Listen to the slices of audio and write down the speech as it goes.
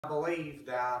I believe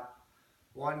that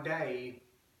one day,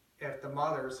 if the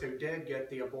mothers who did get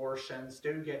the abortions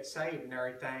do get saved and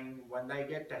everything, when they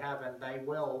get to heaven, they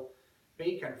will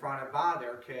be confronted by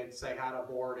their kids they had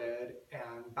aborted,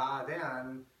 and by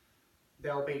then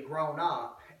they'll be grown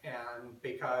up. And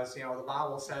because the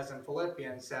Bible says in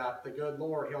Philippians that the good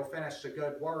Lord, He'll finish the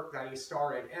good work that He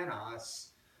started in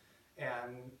us.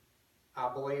 And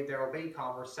I believe there will be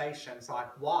conversations like,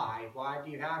 why? Why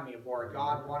do you have me aboard?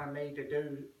 God wanted me to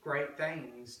do great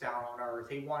things down on earth.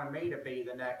 He wanted me to be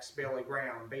the next Billy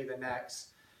Graham, be the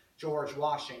next George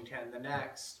Washington, the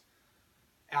next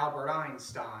Albert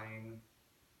Einstein.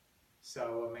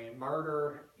 So,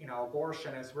 murder,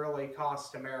 abortion has really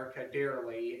cost America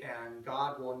dearly, and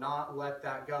God will not let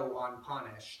that go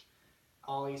unpunished.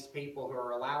 All these people who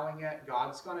are allowing it,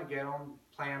 God's going to get them.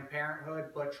 Planned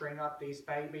Parenthood butchering up these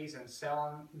babies and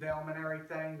selling them and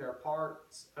everything, their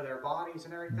parts of their bodies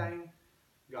and everything.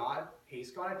 God,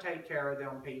 He's going to take care of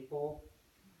them people.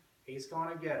 He's going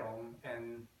to get them,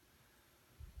 and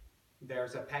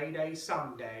there's a payday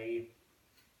someday.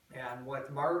 And with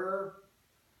murder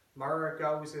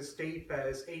goes as deep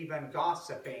as even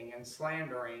gossiping and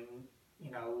slandering,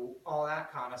 all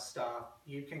that kind of stuff.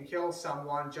 You can kill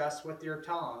someone just with your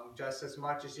tongue, just as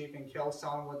much as you can kill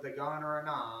someone with a gun or a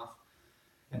knife.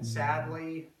 And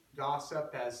sadly,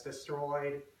 gossip has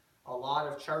destroyed a lot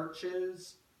of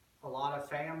churches, a lot of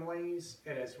families.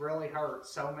 It has really hurt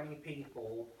so many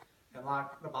people. And like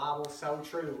the Bible's so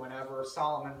true, whenever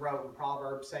Solomon wrote in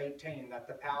Proverbs 18 that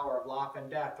the power of life and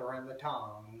death are in the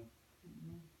tongue.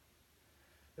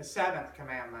 The seventh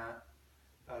commandment,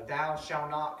 thou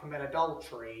shalt not commit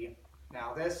adultery.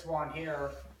 Now this one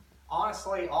here,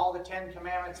 honestly, all the 10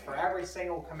 commandments, for every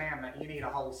single commandment, you need a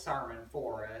whole sermon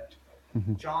for it.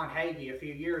 John Hagee a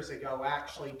few years ago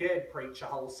actually did preach a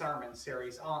whole sermon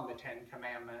series on the 10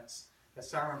 commandments, a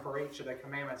sermon for each of the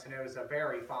commandments, and it was a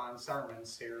very fine sermon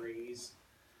series.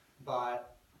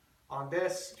 But on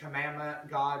this commandment,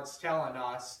 God's telling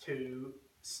us to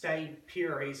stay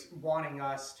pure. He's wanting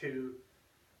us to,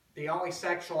 the only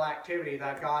sexual activity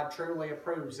that God truly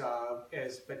approves of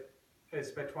is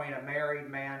between a married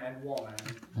man and woman.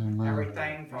 Amen.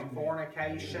 Everything from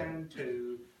fornication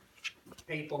to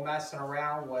people messing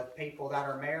around with people that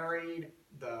are married,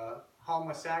 the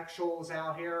homosexuals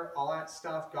out here, all that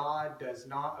stuff God does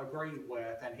not agree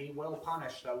with, and He will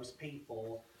punish those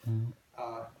people.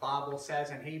 Bible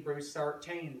says in Hebrews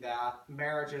 13 that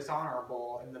marriage is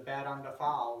honorable and the bed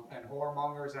undefiled, and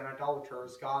whoremongers and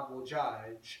adulterers God will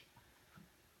judge.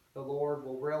 The Lord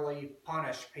will really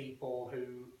punish people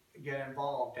who get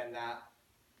involved in that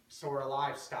sort of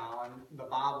lifestyle. And the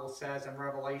Bible says in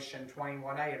Revelation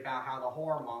 21:8 about how the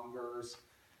whoremongers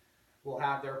will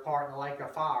have their part in the lake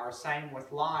of fire. Same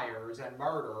with liars and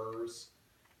murderers.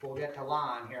 We'll get to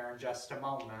lying here in just a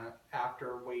moment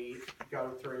after we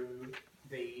go through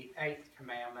the 8th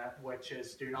commandment, which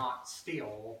is do not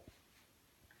steal.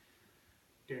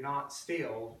 Do not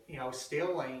steal.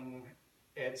 Stealing,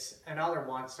 it's another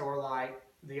one sort of like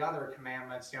the other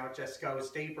commandments. It just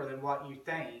goes deeper than what you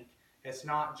think. It's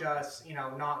not just,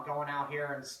 not going out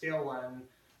here and stealing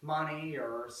money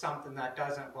or something that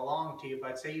doesn't belong to you,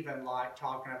 but it's even like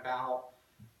talking about,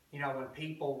 when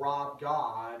people rob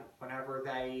God, whenever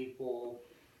they will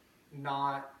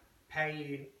not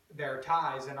pay their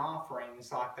tithes and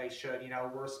offerings like they should.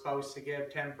 We're supposed to give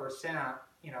 10%,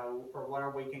 or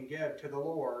whatever we can give to the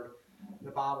Lord.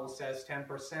 The Bible says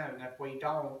 10%, and if we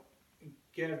don't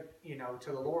give,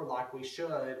 to the Lord like we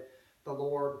should, the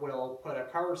Lord will put a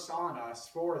curse on us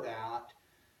for that.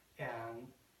 And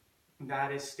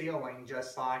that is stealing,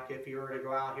 just like if you were to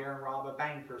go out here and rob a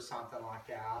bank or something like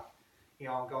that.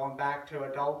 Going back to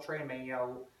adultery,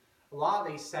 a lot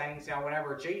of these things,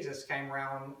 whenever Jesus came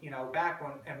around, back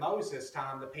when in Moses'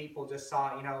 time, the people just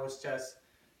thought, it's just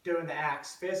doing the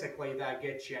acts physically that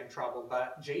gets you in trouble.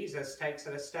 But Jesus takes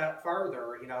it a step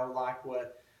further, like with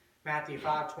Matthew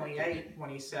 5:28,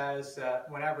 when He says that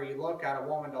whenever you look at a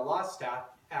woman to lust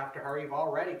after her, you've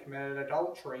already committed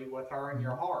adultery with her in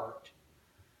your heart.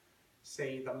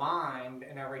 See, the mind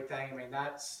and everything,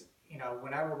 that's,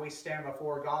 whenever we stand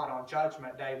before God on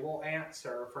Judgment Day, we'll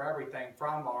answer for everything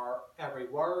from our every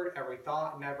word, every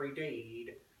thought, and every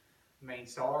deed.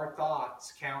 So our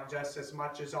thoughts count just as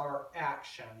much as our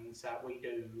actions that we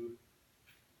do.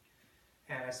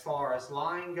 And as far as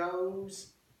lying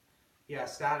goes,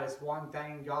 yes, that is one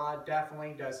thing God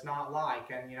definitely does not like.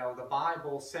 And, the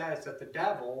Bible says that the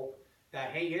devil,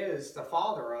 that he is the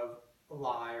father of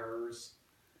liars.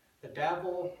 The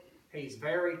devil, he's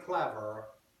very clever.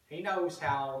 He knows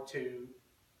how to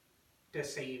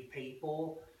deceive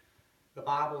people. The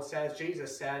Bible says,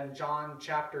 Jesus said in John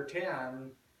chapter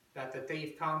 10, that the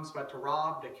thief comes but to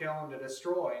rob, to kill, and to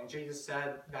destroy. And Jesus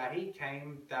said that he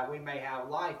came that we may have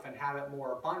life and have it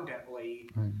more abundantly.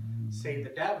 See, the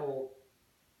devil,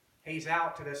 he's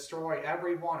out to destroy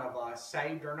every one of us,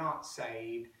 saved or not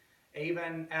saved.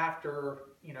 Even after,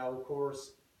 of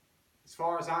course, as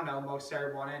far as I know, most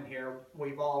everyone in here,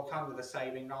 we've all come to the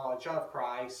saving knowledge of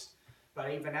Christ. But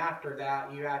even after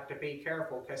that, you have to be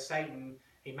careful, because Satan,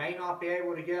 he may not be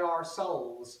able to get our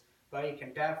souls, but he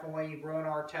can definitely ruin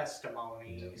our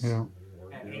testimonies. Yeah.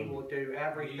 And he will do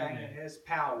everything in his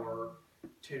power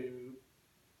to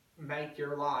make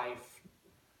your life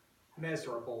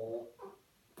miserable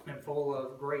and full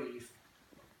of grief.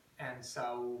 And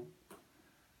so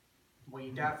we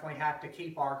definitely have to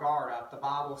keep our guard up. The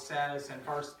Bible says in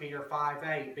 1 Peter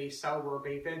 5:8, be sober,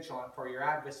 be vigilant, for your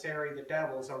adversary the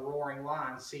devil is a roaring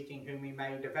lion, seeking whom he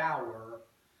may devour.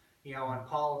 And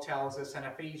Paul tells us in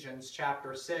Ephesians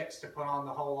chapter 6 to put on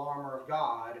the whole armor of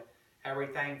God,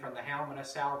 everything from the helmet of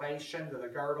salvation to the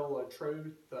girdle of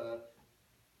truth, the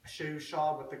shoes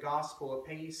shod with the gospel of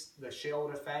peace, the shield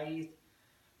of faith,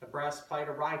 the breastplate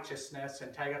of righteousness,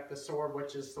 and take up the sword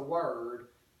which is the word.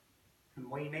 And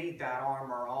we need that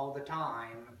armor all the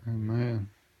time. Amen.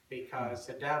 Because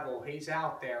the devil, he's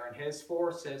out there, and his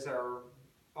forces are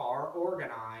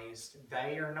organized.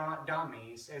 They are not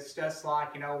dummies. It's just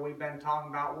like, we've been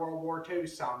talking about World War II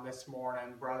some this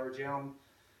morning. Brother Jim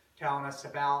telling us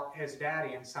about his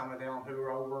daddy and some of them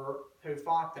who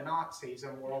fought the Nazis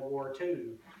in World War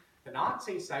II. The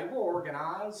Nazis, they were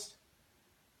organized,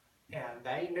 and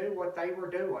they knew what they were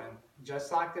doing,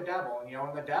 just like the devil.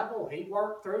 And the devil, he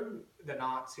worked through the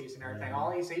Nazis and everything.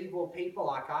 All these evil people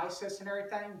like ISIS and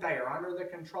everything, they are under the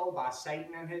control by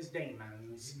Satan and his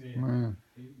demons. Amen.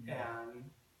 And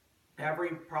every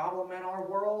problem in our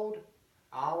world,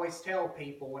 I always tell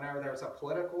people whenever there's a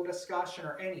political discussion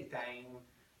or anything,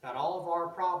 that all of our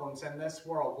problems in this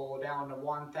world boil down to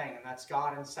one thing, and that's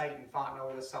God and Satan fighting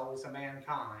over the souls of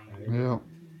mankind.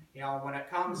 Yeah. When it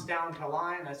comes down to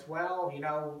lying as well,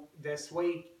 this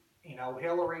week,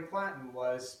 Hillary Clinton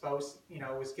was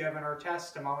was giving her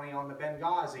testimony on the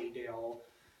Benghazi deal.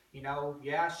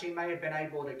 She may have been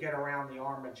able to get around the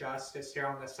arm of justice here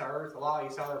on this earth. A lot of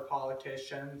these other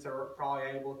politicians are probably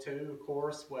able to, of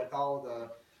course, with all the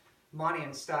money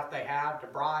and stuff they have to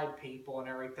bribe people and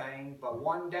everything. But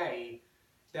one day,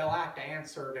 they'll have to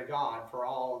answer to God for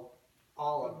all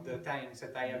of the things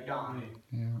that they have done.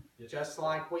 Yeah. Just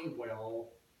like we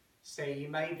will. See, you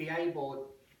may be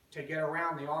able to get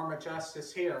around the arm of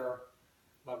justice here,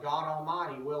 but God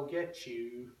Almighty will get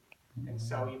you. And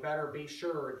so you better be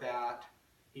sure that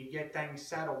you get things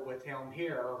settled with Him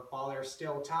here while there's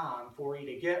still time for you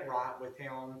to get right with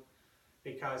Him.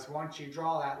 Because once you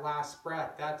draw that last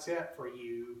breath, that's it for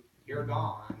you. You're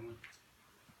gone.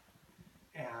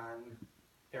 And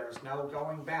there's no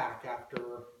going back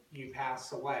after you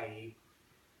pass away.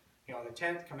 The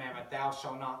 10th commandment, thou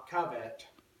shalt not covet.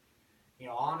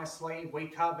 Honestly, we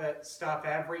covet stuff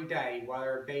every day,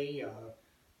 whether it be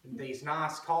these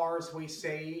nice cars we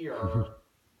see, or,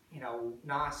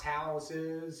 nice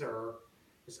houses, or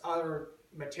just other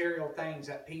material things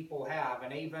that people have.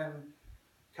 And even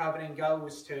coveting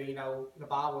goes to, the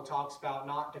Bible talks about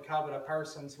not to covet a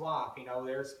person's wife.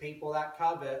 There's people that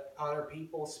covet other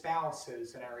people's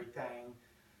spouses and everything.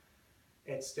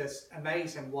 It's just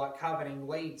amazing what coveting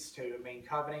leads to.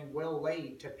 Coveting will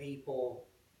lead to people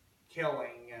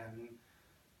killing and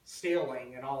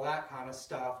stealing and all that kind of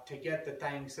stuff to get the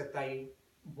things that they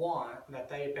want, that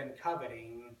they've been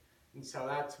coveting. And so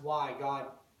that's why God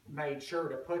made sure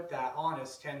to put that on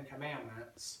His 10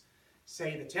 Commandments.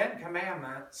 See, the 10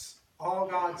 Commandments, all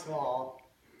God's law,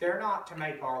 they're not to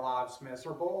make our lives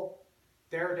miserable.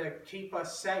 They're to keep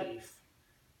us safe.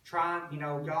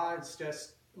 God's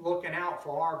just looking out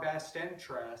for our best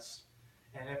interest.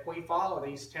 And if we follow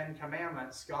these 10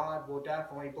 Commandments, God will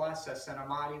definitely bless us in a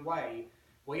mighty way.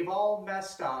 We've all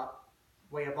messed up.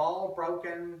 We have all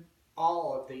broken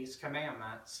all of these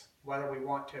commandments, whether we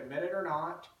want to admit it or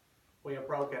not. We have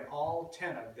broken all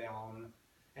 10 of them.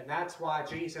 And that's why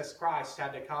Jesus Christ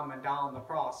had to come and die on the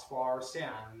cross for our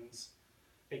sins.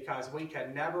 Because we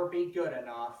can never be good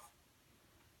enough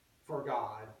for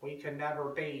God. We can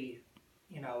never be,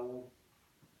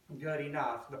 good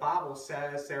enough. The Bible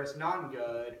says there's none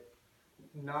good,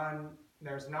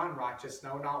 there's none righteous,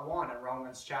 no, not one, in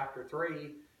Romans chapter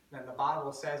 3. And the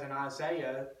Bible says in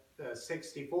Isaiah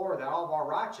 64 that all of our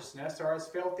righteousness are as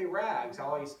filthy rags.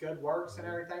 All these good works and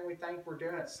everything we think we're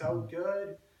doing, it's so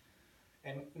good.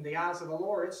 And in the eyes of the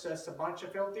Lord, it's just a bunch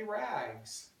of filthy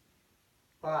rags.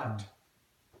 But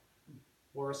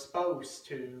we're supposed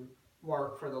to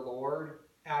work for the Lord.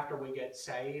 after we get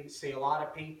saved. See, a lot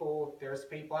of people, there's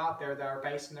people out there that are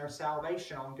basing their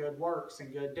salvation on good works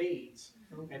and good deeds.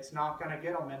 It's not going to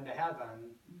get them into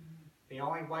heaven. The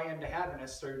only way into heaven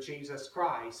is through Jesus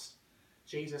Christ.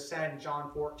 Jesus said in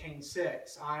John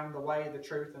 14:6, I am the way, the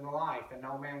truth, and the life, and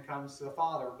no man comes to the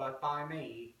Father but by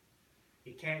me.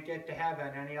 You can't get to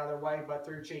heaven any other way but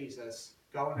through Jesus.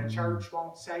 Going to church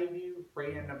won't save you.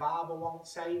 Reading the Bible won't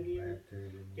save you.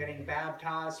 Getting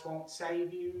baptized won't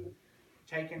save you.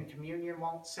 Taking communion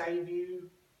won't save you.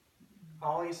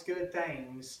 All these good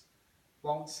things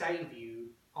won't save you.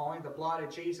 Only the blood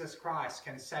of Jesus Christ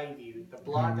can save you. The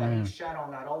blood that he shed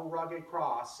on that old rugged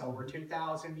cross over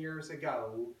 2,000 years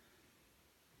ago,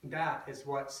 that is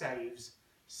what saves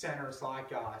sinners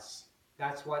like us.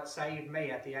 That's what saved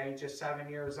me at the age of 7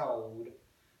 years old.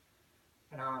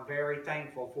 And I'm very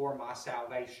thankful for my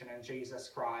salvation in Jesus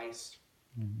Christ.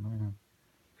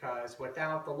 Because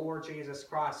without the Lord Jesus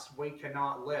Christ, we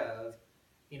cannot live.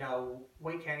 You know,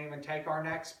 we can't even take our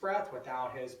next breath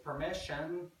without his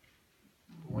permission.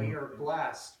 We are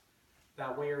blessed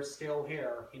that we are still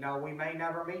here. You know, we may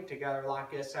never meet together like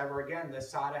this ever again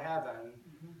this side of heaven.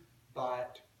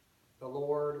 But the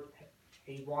Lord,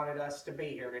 he wanted us to be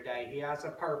here today. He has a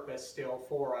purpose still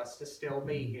for us to still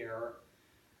be here.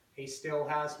 He still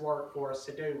has work for us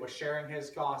to do with sharing his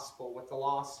gospel with the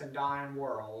lost and dying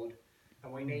world.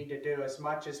 And we need to do as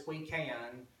much as we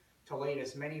can to lead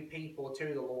as many people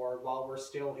to the Lord while we're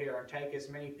still here and take as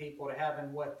many people to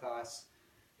heaven with us,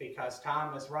 because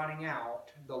time is running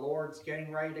out. The Lord's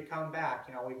getting ready to come back.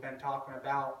 You know, we've been talking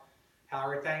about how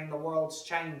everything in the world's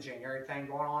changing, everything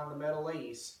going on in the Middle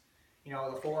East. You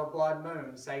know, the 4 blood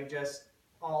moons, they just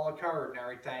all occurred and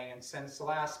everything. And since the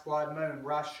last blood moon,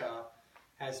 Russia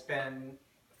has been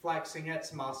flexing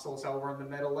its muscles over in the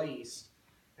Middle East.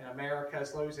 And America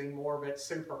is losing more of its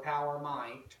superpower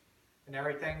might. And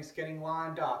everything's getting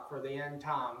lined up for the end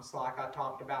times, like I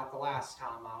talked about the last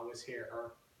time I was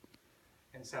here.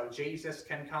 And so Jesus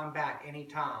can come back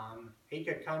anytime. He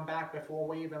could come back before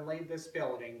we even leave this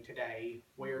building today.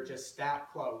 We're just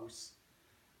that close.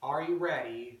 Are you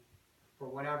ready for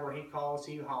whenever he calls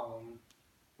you home?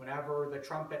 Whenever the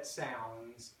trumpet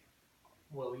sounds,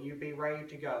 will you be ready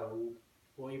to go?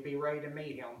 Will you be ready to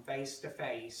meet him face to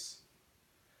face?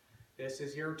 This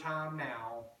is your time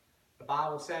now. The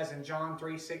Bible says in John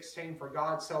 3:16, for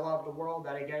God so loved the world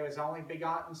that he gave his only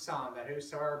begotten Son, that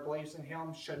whosoever believes in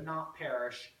him should not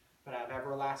perish, but have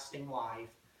everlasting life.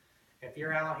 If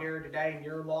you're out here today and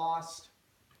you're lost,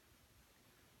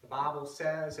 the Bible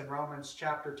says in Romans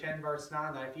chapter 10, verse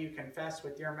 9, that if you confess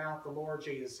with your mouth the Lord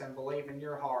Jesus and believe in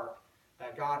your heart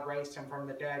that God raised him from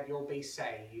the dead, you'll be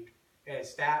saved.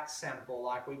 It's that simple,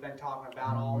 like we've been talking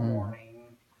about all morning.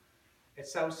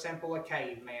 It's so simple a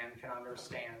caveman can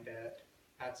understand it.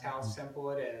 That's how simple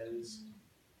it is.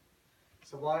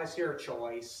 So what is your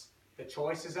choice? The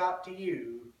choice is up to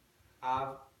you.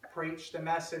 I've preached the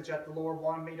message that the Lord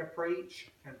wanted me to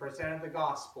preach and presented the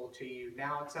gospel to you.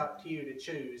 Now it's up to you to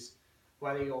choose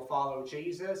whether you'll follow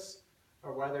Jesus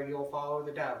or whether you'll follow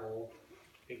the devil,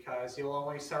 because you'll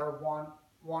only serve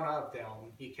one of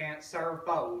them. You can't serve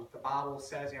both. The Bible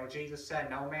says, you know, Jesus said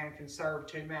no man can serve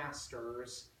 2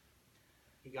 masters.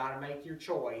 You got to make your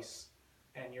choice,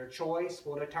 and your choice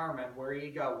will determine where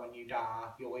you go when you die.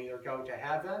 You'll either go to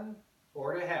heaven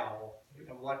or to hell.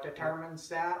 And what determines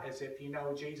that is if you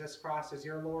know Jesus Christ as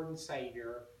your Lord and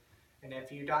Savior. And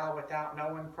if you die without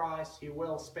knowing Christ, you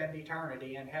will spend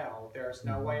eternity in hell. There's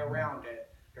no way around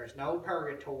it. There's no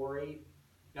purgatory,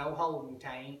 no holding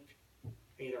tank,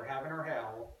 either heaven or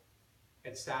hell.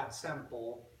 It's that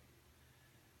simple.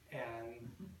 And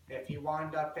if you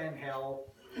wind up in hell,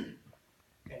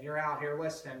 and you're out here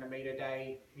listening to me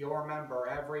today, you'll remember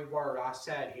every word I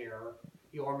said here.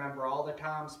 You'll remember all the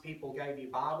times people gave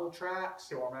you Bible tracts.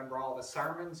 You'll remember all the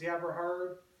sermons you ever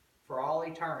heard for all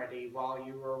eternity while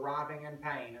you were writhing in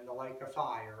pain in the lake of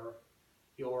fire.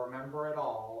 You'll remember it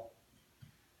all.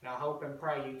 And I hope and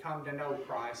pray you come to know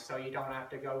Christ so you don't have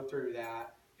to go through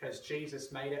that, because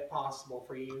Jesus made it possible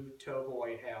for you to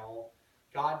avoid hell.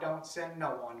 God don't send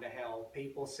no one to hell.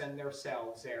 People send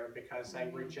themselves there because they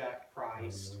reject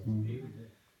Christ.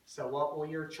 So what will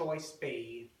your choice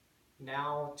be?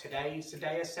 Now, today's the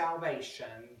day of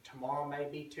salvation. Tomorrow may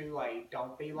be too late.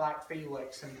 Don't be like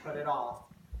Felix and put it off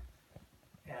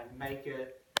and make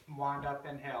it wind up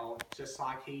in hell just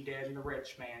like he did and the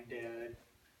rich man did.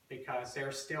 Because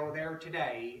they're still there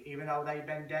today. Even though they've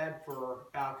been dead for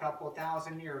about a couple of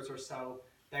thousand years or so,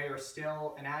 they are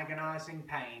still in agonizing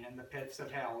pain in the pits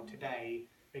of hell today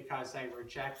because they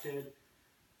rejected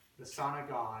the Son of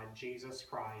God, Jesus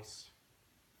Christ.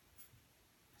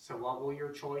 So what will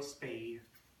your choice be?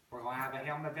 We're going to have a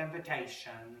hymn of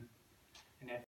invitation. And if